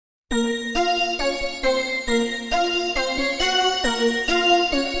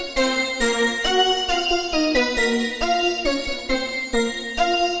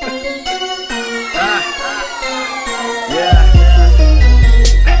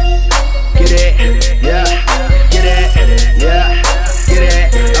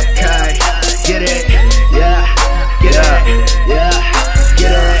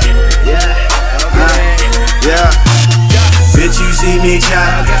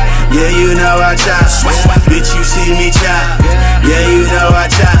Yeah, you know I chop. Bitch, you see me chop. Yeah, you know I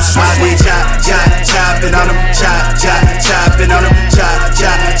chop. I be chopping on them, chopping on them,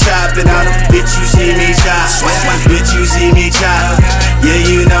 chopping on them. Bitch, you see me chop. Bitch, you see me chop. Yeah,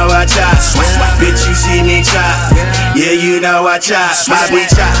 you know I chop. Bitch, you see me chop. Yeah, you know I chop. I be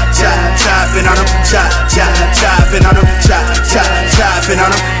chopping on them, chopping on them, chopping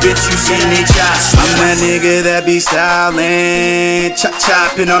on them. Bitch, you see me chop. I'm that nigga that be styling,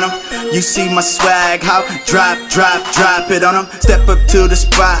 chopping on them. You see my swag, how drop it on them. Step up to the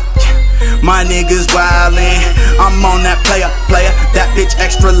spot. My niggas wildin', I'm on that player, that bitch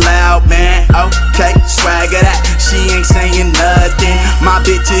extra loud, man. Okay, swagger that, she ain't saying nothing. My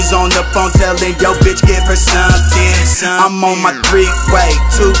bitch is on the phone telling yo bitch give her something. I'm on my 3-way,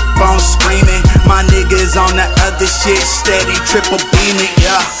 2 phones screaming. My niggas on that other shit, steady triple beaming,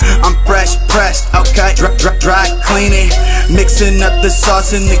 yeah. I'm fresh pressed, okay, dry cleaning. Mixing up the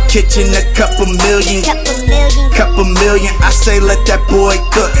sauce in the kitchen, a couple million. I say let that boy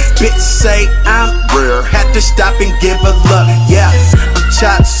cook. Bitch say I'm rare, had to stop and give a look. Yeah, I'm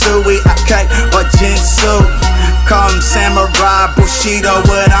chop suey, okay, or jinsu. Call him samurai, bushido,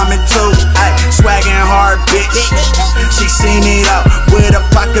 what I'm into. Ay, swaggin' hard, bitch. She see me out with a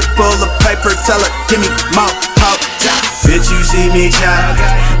pocket full of paper. Tell her, give me more, Bitch, you see me chop.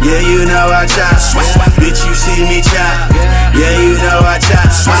 Yeah, you know I chop. Bitch, you see me chop. Yeah, you know I chop.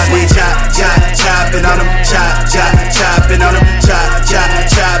 I be chopping on them, chopping on them,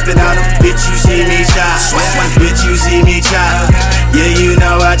 chopping on them. Bitch, you see me chop. Bitch, you see me chop. Yeah, you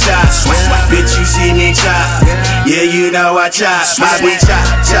know I chop. Bitch, you see me chop. Yeah, you know I chop. I be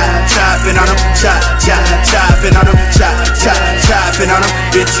chopping on them, chopping on them, chopping on them.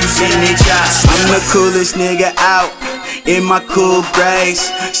 Bitch, you see me chop. I'm the coolest nigga out in my cool grays.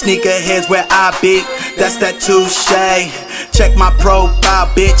 Sneakerheads where I be, that's that touche. Check my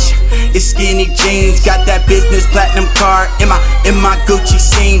profile, bitch. It's skinny jeans. Got that business platinum card in my Gucci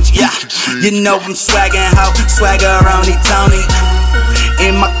scenes. Yeah, you know I'm swaggin' how swaggeroni Tony.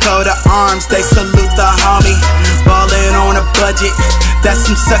 In my coat of arms, they salute the homie. Ballin' on a budget, that's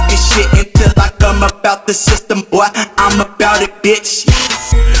some sucker shit. Until I come about the system, boy, I'm about it, bitch.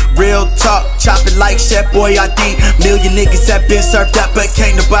 Real talk, chop it like Chef Boyardee. Million niggas have been served up, but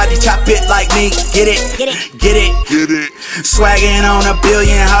can't nobody chop it like me. Get it, get it. Swaggin' on a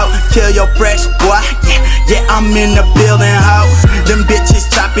billion, ho. Kill your fresh boy. Yeah, I'm in the building, ho. Them bitches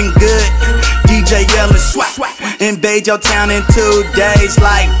chopping good. DJ yellin' swag. Invade your town in 2 days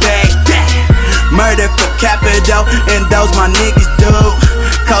like Baghdad. Murder for capital, and those my niggas do.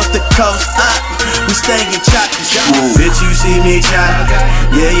 Coast to coast up, we stayin' choppin'. Bitch, you see me chop.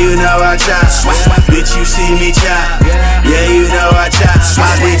 Yeah, you know I chop. Bitch, you see me chop. Yeah, you know I chop.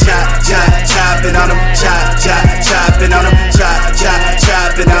 I be chopping on them, chopping on them,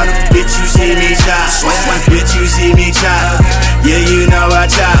 chopping on them. Bitch, you see me chop. Bitch, you see me chop. Yeah, you know I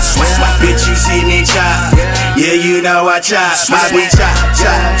chop. Bitch, you see me chop. Yeah, you know I chop. I be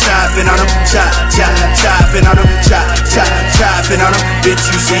chopping on them, chopping on them, chopping on them. Bitch,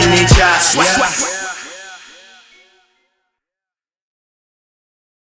 you see me chop.